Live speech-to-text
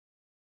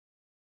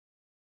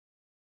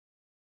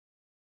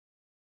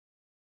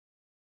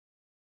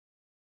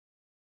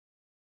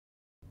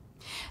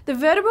The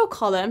vertebral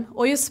column,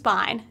 or your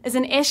spine, is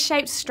an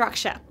S-shaped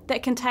structure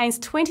that contains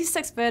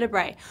 26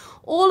 vertebrae,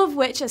 all of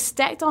which are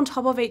stacked on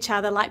top of each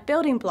other like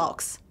building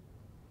blocks.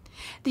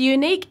 The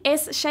unique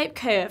S-shaped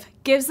curve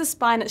gives the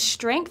spine its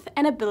strength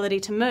and ability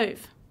to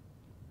move.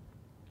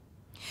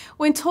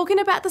 When talking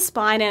about the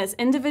spine and its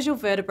individual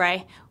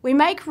vertebrae, we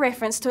make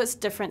reference to its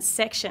different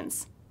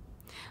sections.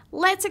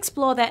 Let's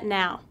explore that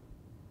now.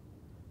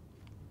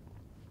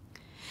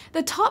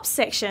 The top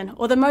section,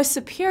 or the most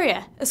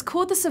superior, is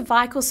called the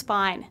cervical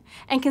spine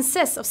and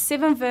consists of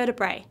 7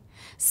 vertebrae,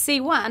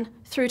 C1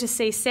 through to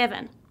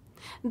C7.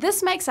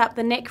 This makes up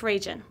the neck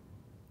region.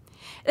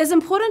 It is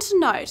important to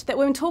note that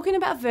when talking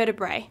about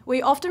vertebrae,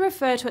 we often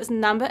refer to its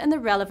number in the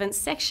relevant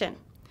section.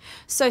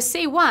 So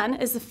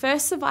C1 is the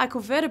first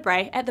cervical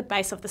vertebrae at the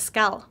base of the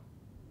skull.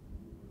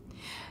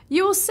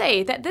 You will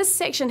see that this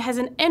section has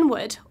an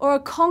inward or a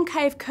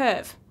concave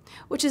curve,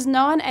 which is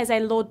known as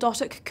a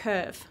lordotic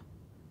curve.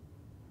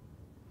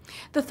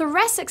 The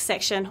thoracic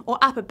section, or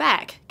upper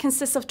back,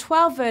 consists of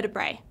 12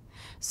 vertebrae,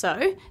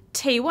 so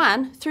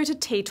T1 through to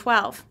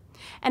T12,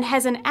 and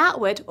has an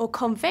outward or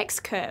convex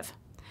curve.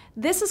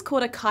 This is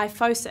called a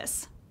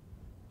kyphosis.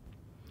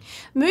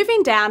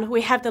 Moving down,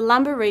 we have the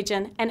lumbar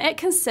region, and it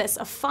consists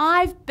of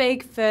 5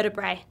 big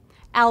vertebrae,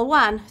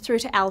 L1 through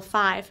to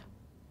L5.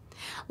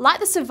 Like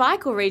the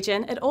cervical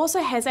region, it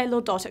also has a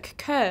lordotic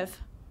curve.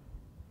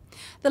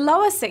 The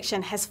lower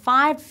section has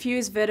 5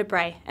 fused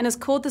vertebrae and is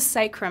called the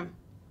sacrum.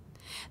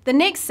 The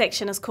next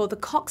section is called the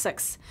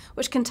coccyx,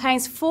 which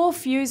contains 4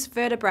 fused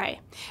vertebrae,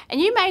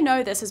 and you may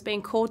know this as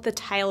being called the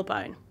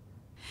tailbone.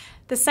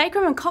 The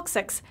sacrum and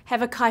coccyx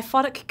have a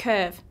kyphotic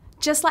curve,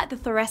 just like the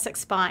thoracic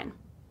spine.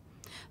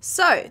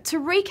 So, to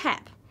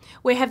recap,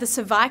 we have the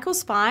cervical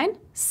spine,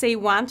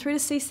 C1 through to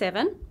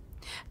C7,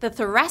 the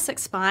thoracic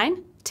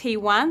spine,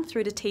 T1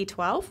 through to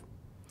T12,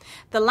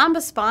 the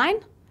lumbar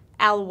spine,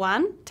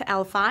 L1 to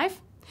L5,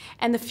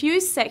 and the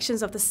fused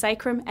sections of the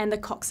sacrum and the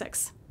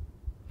coccyx.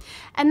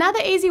 Another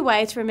easy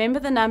way to remember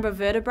the number of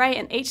vertebrae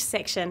in each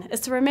section is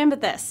to remember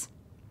this.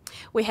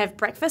 We have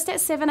breakfast at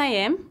 7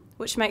 AM,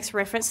 which makes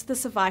reference to the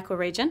cervical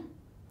region,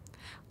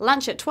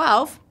 lunch at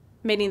 12,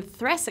 meaning the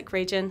thoracic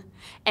region,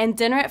 and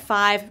dinner at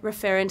 5,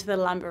 referring to the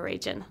lumbar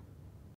region.